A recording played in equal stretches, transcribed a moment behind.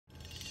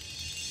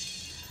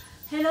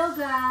Hello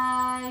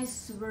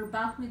guys! We're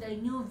back with a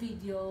new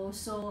video.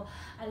 So,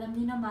 alam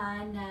niyo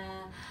naman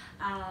na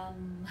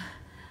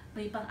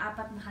may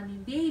pang-apat na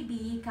kaming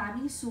baby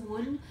coming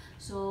soon.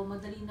 So,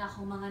 madali na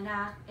akong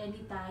manganak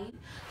anytime.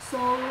 So,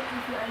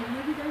 if you are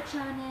new with our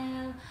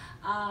channel,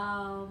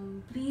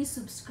 please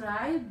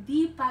subscribe,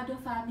 The Pado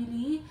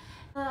Family,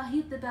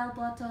 hit the bell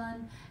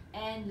button,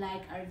 and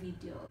like our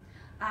video.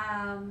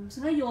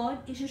 So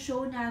ngayon,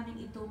 isi-show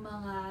namin itong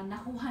mga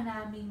nakuha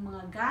naming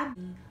mga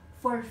gamit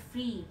for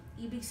free.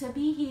 Ibig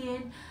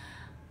sabihin,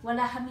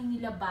 wala kaming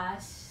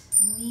nilabas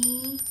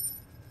ni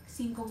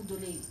singkong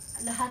duling.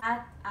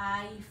 Lahat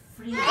ay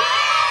free.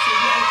 So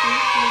we are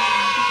thankful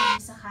na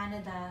kami sa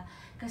Canada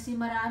kasi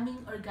maraming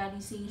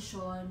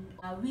organization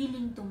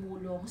willing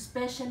tumulong,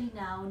 especially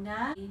now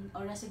na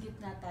nasa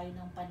gitna tayo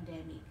ng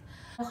pandemic.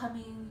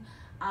 Kaming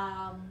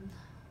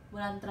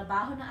walang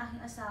trabaho ng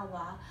aking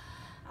asawa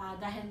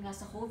dahil nga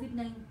sa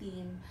COVID-19,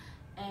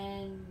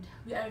 and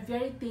we are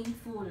very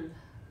thankful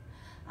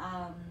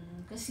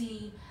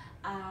kasi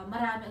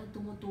marami ang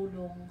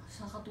tumutulong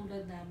sa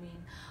katulad namin.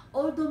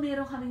 Although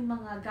meron kaming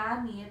mga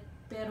gamit,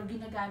 pero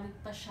ginagamit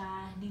pa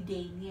siya ni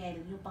Daniel,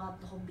 yung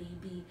pangatlo kong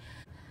baby.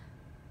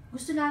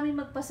 Gusto namin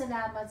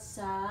magpasalamat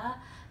sa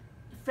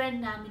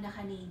friend namin na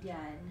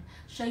Canadian.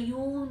 Siya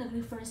yung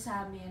nag-refer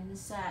sa amin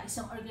sa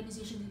isang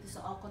organization dito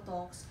sa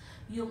Okotoks,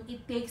 yung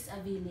It Takes a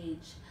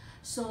Village.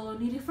 So,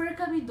 ni-refer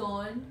kami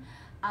doon,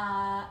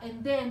 and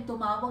then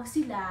tumawag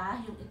sila,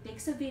 yung It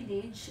Takes a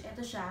Village,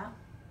 eto siya.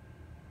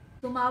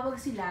 Tumawag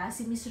sila,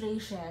 si Miss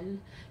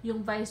Rachel,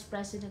 yung Vice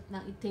President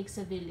ng It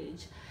Takes a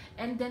Village.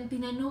 And then,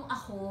 tinanong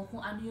ako kung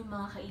ano yung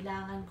mga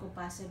kailangan ko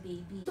pa sa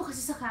baby. Ito kasi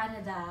sa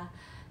Canada,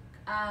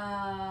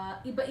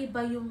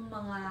 iba-iba yung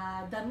mga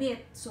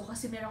damit. So,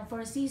 kasi merong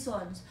 4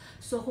 seasons.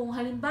 So, kung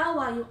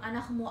halimbawa, yung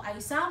anak mo ay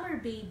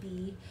summer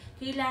baby,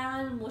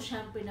 kailangan mo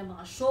syempre ng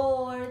mga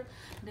short,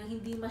 ng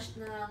hindi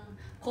ng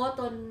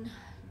cotton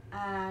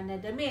na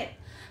damit.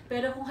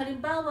 Pero kung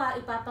halimbawa,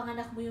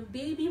 ipapanganak mo yung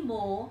baby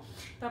mo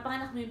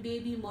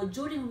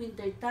during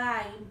winter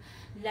time,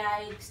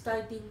 like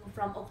starting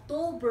from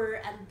October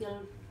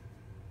until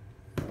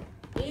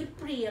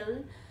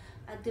April,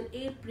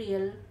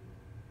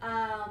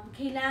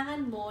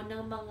 kailangan mo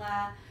ng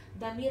mga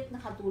damit na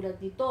katulad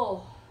nito.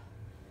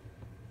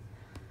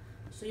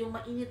 So, yung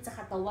mainit sa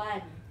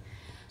katawan.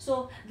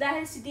 So,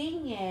 dahil si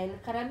Daniel,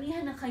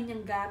 karamihan ng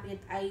kanyang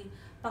gamit ay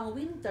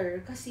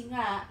pang-winter kasi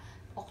nga,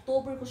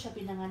 October ko siya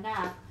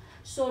pinanganak.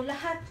 So,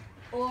 lahat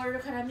or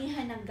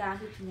karamihan ng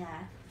gamit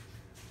niya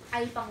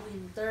ay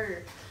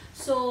pang-winter.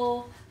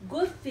 So,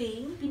 good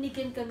thing,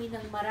 binigyan kami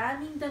ng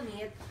maraming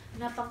damit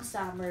na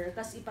pang-summer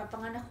kasi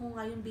ipapanganak ko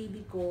nga yung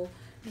baby ko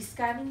this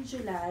coming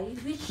July,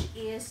 which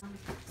is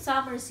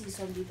summer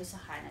season dito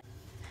sa Canada.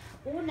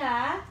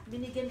 Una,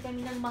 binigyan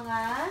kami ng mga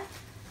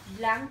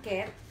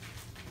blanket.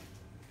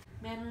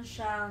 Meron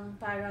siyang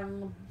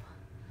parang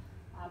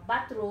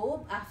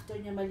bathrobe after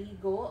niya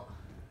maligo.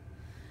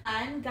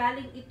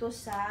 Galing ito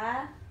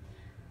sa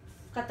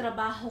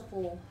katrabaho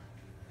ko.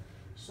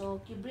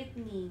 So, kay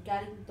Britney,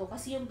 galing ito.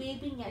 Kasi yung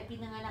baby niya,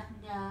 ipinanganak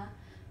niya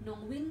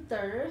nung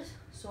winter.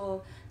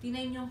 So,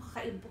 tingnan yung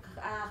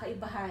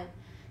kaibahan.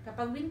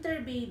 Kapag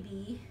winter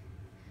baby,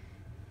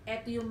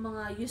 eto yung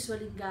mga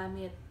usually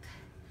gamit.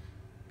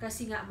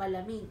 Kasi nga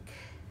malamig.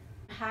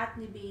 Hat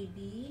ni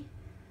baby.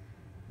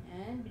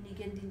 Yan,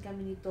 binigyan din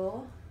kami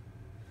nito.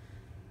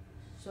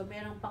 So,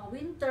 merong pang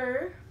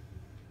winter.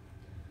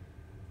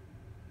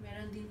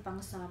 Meron din pang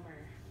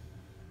summer.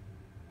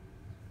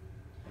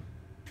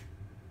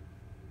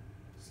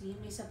 See,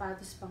 may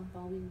sapatos pang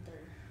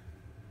winter.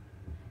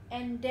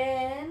 And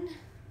then,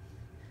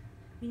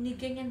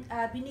 binigyan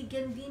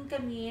din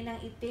kami ng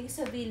It Takes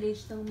a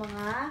Village ng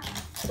mga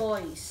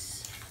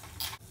toys.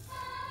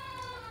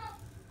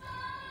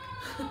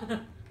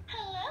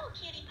 Hello,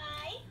 cutie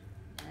pie.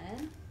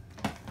 Yan.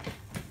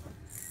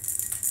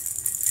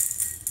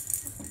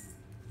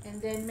 And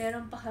then,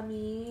 meron pa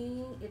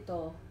kami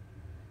ito.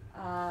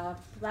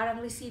 Parang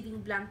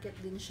receiving blanket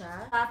din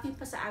siya. Happy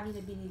pa sa amin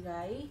na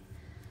binigay.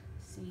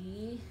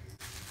 See?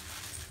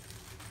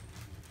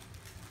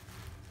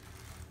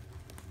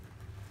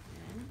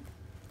 Yan.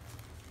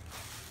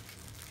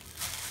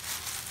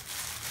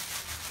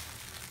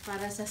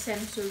 Para sa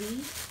sensory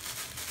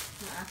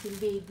ng aking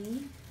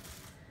baby.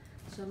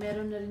 So,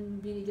 meron na rin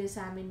binigay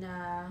sa amin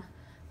na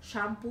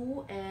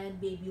shampoo and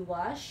baby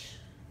wash.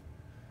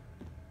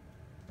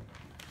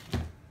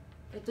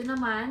 Ito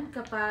naman,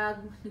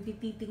 kapag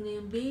nagtititing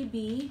na yung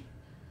baby,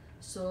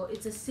 so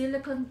it's a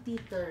silicone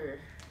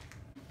teeter.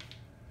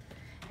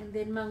 And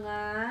then mga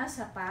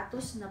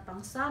sapatos na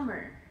pang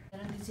summer.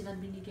 Meron din silang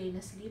binigay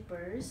na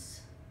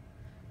slippers,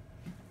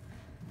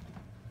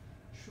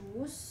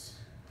 shoes,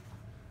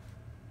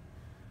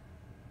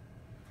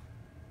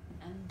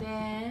 and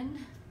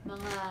then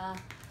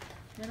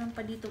meron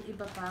pa ditong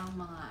iba pang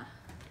mga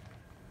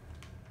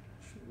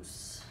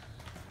shoes.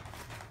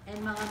 And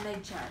mga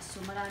medyas.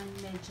 So, maraming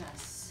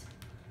medyas.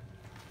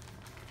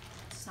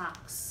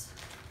 Socks.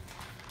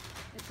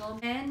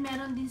 Ito. And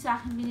meron din sa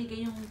akin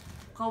binigay yung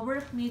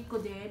ka-workmate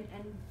ko din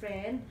and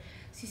friend,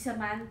 si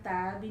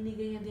Samantha,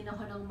 binigay niya din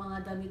ako ng mga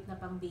damit na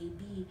pang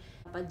baby.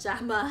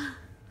 Pajama.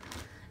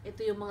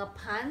 Ito yung mga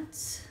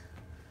pants.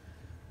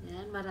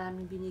 Yan,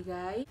 maraming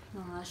binigay.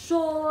 Mga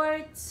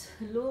shorts.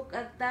 Look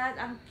at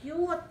that. Ang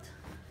cute.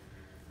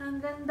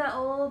 Ang ganda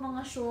oh,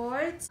 mga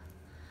shorts.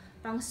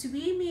 Pang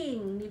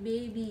swimming ni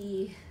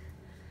baby.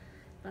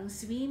 Pang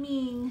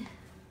swimming.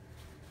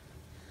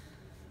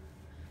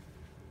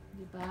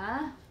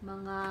 Diba?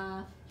 Mga,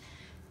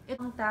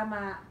 itong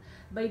tama.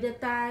 By the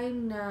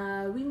time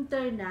na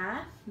winter,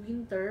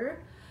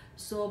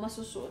 so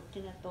masusuot ko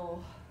na to.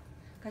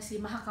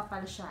 Kasi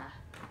makakapal siya.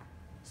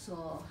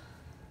 So,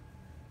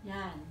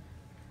 yan.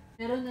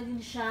 Meron na din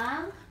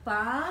siyang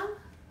pang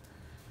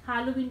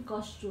Halloween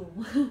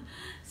costume.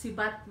 Si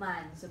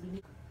Batman. So,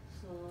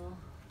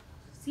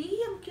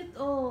 see, ang cute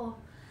oh.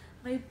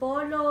 May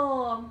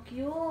polo. Ang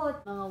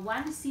cute. Mga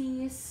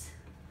onesies.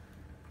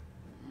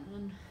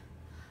 Yan.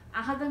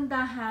 Ang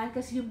kagandahan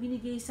kasi yung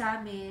binigay sa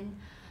amin,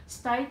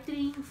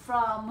 starting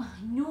from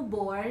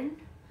newborn,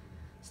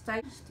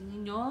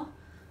 tingin nyo,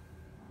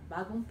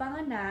 bagong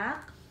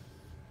panganak,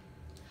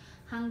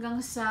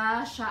 hanggang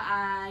sa siya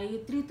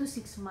ay 3 to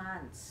 6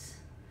 months.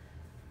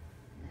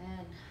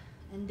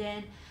 And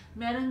then,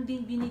 meron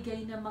din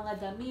binigay na mga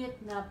damit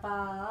na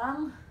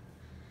pang,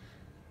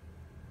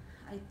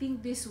 I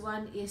think this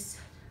one is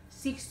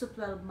 6 to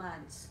 12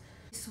 months.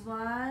 This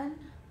one,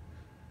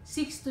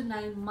 6 to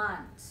 9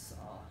 months.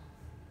 So,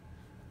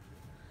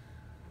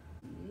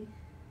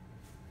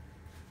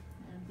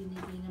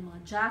 binigay ng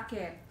mga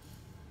jacket.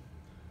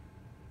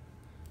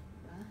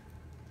 Diba?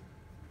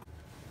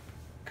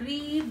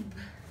 Crib.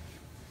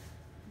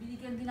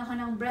 Binigyan din ako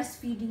ng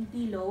breastfeeding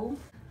pillow.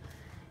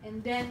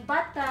 And then,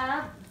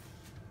 bathtub.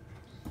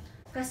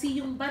 Kasi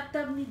yung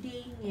bathtub ni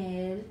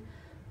Daniel,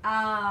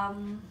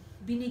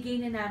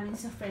 binigay na namin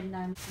sa friend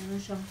namin. Ano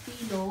siyang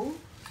pillow.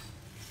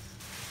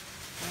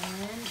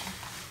 And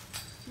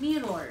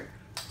mirror.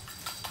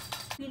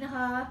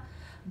 Pinaka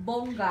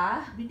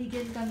bongga,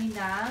 binigyan kami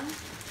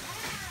ng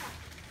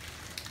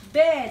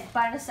bed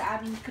para sa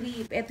aming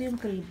crib. Ito yung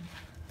crib.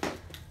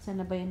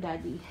 Sana ba yung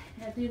daddy?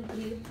 Ito yung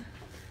crib.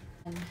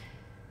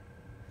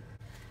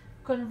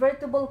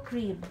 Convertible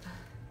crib.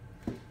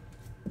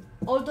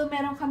 Although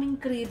meron kaming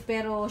crib,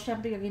 pero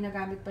syempre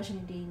ginagamit pa siya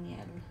ni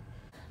Daniel.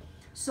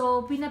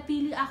 So,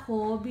 pinapili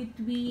ako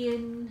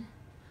between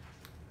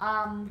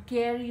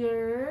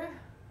carrier,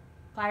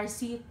 car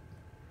seat.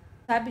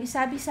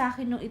 Sabi sa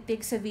akin nung It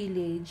Takes a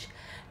Village,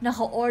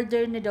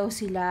 naka-order na daw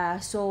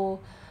sila. So,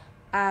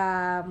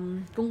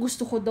 kung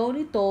gusto ko daw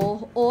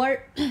nito or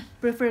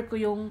prefer ko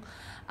yung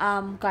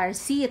car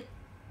seat.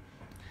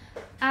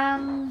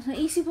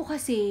 Naisip ko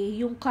kasi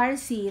yung car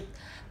seat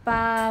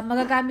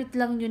magagamit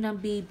lang yun ng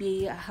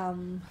baby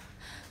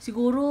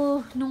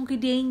siguro nung kay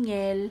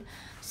Daniel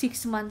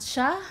 6 months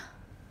siya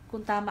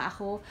kung tama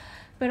ako,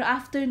 pero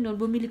after nun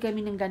bumili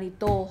kami ng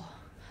ganito.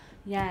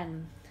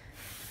 Yan.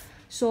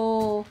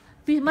 So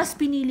mas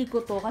pinili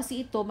ko to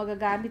kasi ito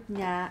magagamit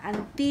niya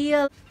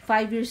until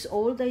 5 years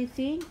old, I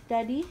think,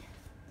 daddy.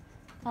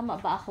 Tama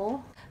ba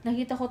ako?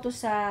 Nakita ko to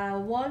sa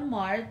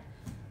Walmart.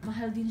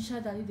 Mahal din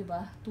siya, daddy, di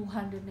ba?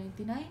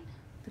 $299,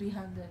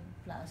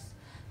 300 plus.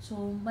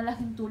 So,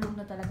 malaking tulong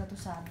na talaga to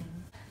sa amin.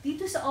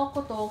 Dito sa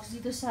Okotoks,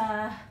 dito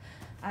sa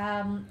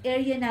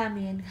area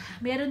namin,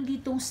 meron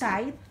ditong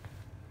site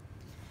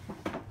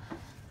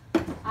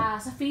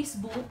sa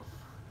Facebook.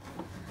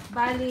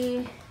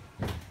 Bali,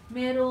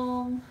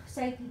 merong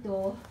site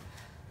dito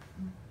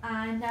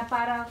na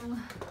parang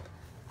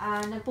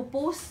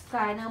nagpo-post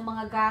ka ng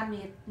mga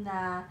gamit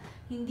na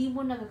hindi mo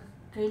na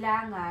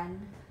kailangan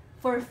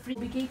for free.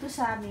 Bigay to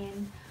sa amin,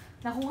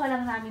 nakuha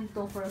lang namin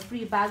to for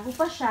free. Bago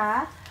pa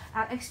siya,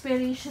 ang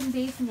expiration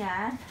date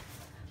niya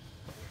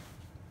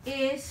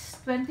is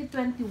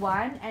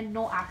 2021 and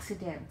no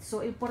accident.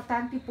 So,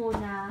 importante po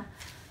na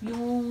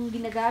yung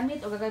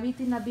ginagamit o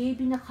gagamitin na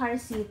baby na car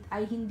seat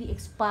ay hindi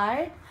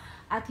expired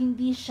at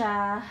hindi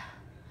siya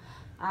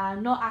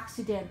no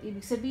accident.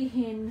 Ibig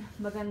sabihin,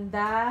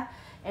 maganda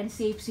and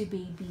safe si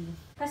baby.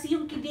 Kasi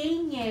yung kay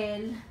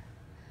Daniel,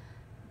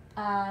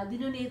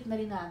 dinonate na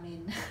rin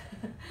namin.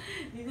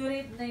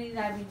 Dinonate na rin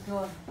namin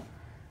yun.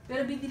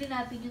 Pero binili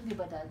natin yun, di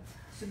ba, Dad?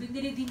 So,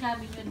 binili din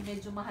namin yun.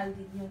 Medyo mahal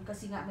din yun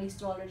kasi nga may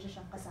stroller siya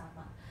siyang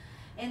kasama.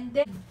 And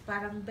then,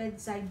 parang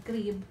bedside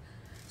crib.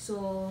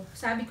 So,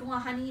 sabi ko nga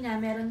kanina,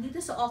 meron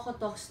dito sa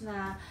Okotoks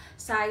na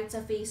site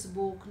sa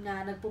Facebook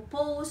na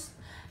nagpo-post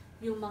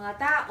yung mga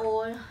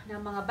tao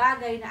ng mga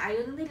bagay na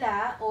ayaw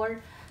nila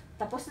or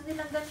tapos na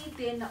nilang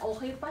gamitin na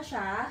okay pa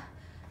siya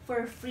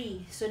for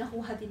free. So,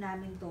 nakuha din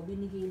namin to.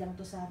 Binigay lang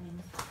to sa amin.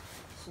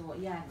 So,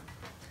 ayan.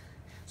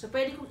 So,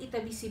 pwede kong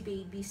itabi si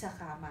baby sa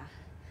kama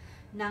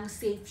nang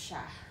safe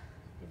siya.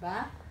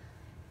 Diba?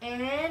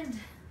 And,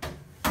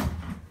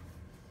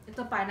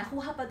 ito pa,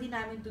 nakuha pa din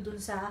namin to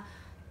dun sa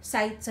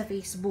site sa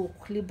Facebook.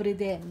 Libre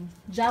din.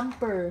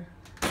 Jumper.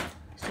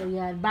 So,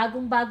 yan.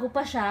 Bagong-bago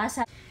pa siya.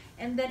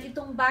 And then,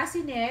 itong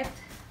bassinet,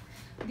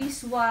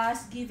 this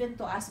was given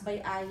to us by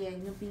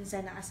Ayen, yung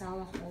pinsan ng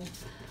asawa ko.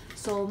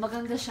 So,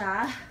 maganda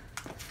siya.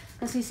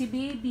 Kasi si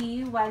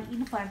baby, while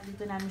infant,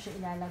 dito namin siya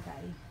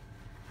ilalagay.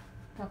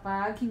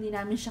 Kapag hindi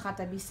namin siya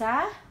katabi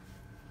sa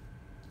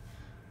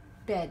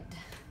bed.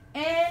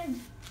 And,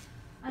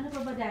 ano pa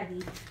ba,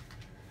 Daddy?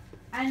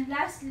 And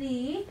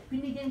lastly,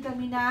 binigyan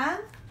kami ng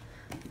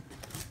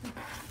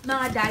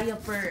mga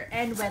diaper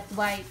and wet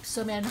wipes.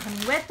 So, meron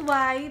kaming wet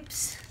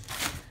wipes.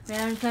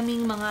 Meron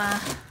kaming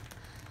mga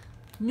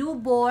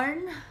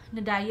newborn na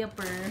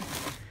diaper.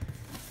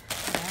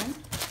 Ayan.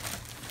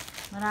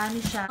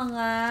 Marami siya.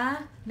 Mga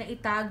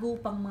naitago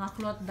pang mga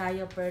cloth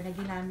diaper na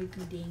ginamit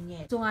ni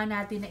Daniel. So nga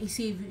natin na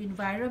i-save yung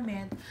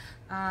environment.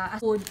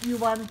 We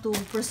want to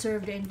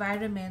preserve the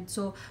environment.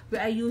 So we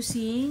are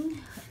using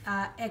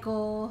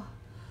eco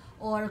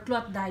or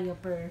cloth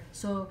diaper.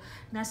 So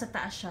nasa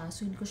taas siya.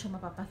 So hindi ko siya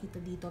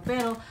mapapakita dito.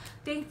 Pero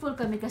thankful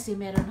kami kasi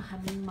meron na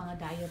kaming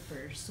mga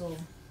diaper. So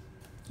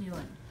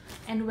yun.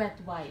 And wet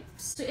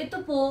wipes. So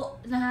ito po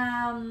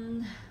na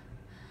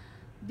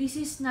this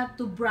is not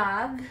to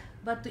brag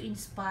but to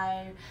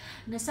inspire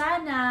na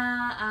sana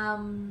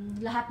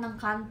lahat ng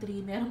country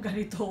merong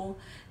ganito,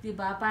 'di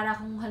ba? Para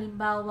kung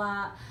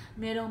halimbawa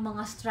merong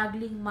mga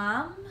struggling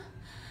mom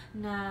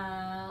na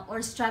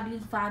or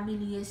struggling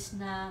families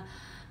na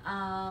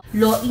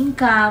low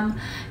income,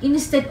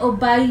 instead of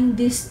buying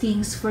these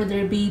things for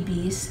their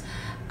babies,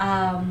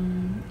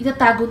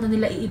 itatago na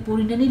nila,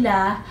 iipunin na nila,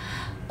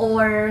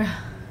 or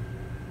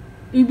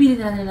bibili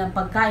na nila ng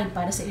pagkain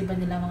para sa iba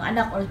nilang mga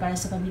anak or para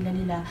sa pamilya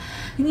nila.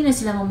 Hindi na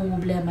sila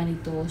mamumblema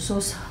nito.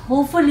 So,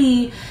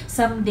 hopefully,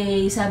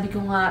 someday, sabi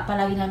ko nga,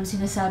 palagi namin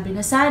sinasabi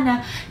na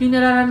sana yung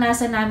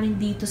nararanasan namin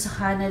dito sa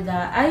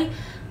Canada ay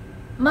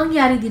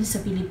mangyari din sa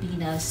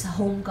Pilipinas, sa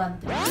home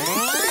country.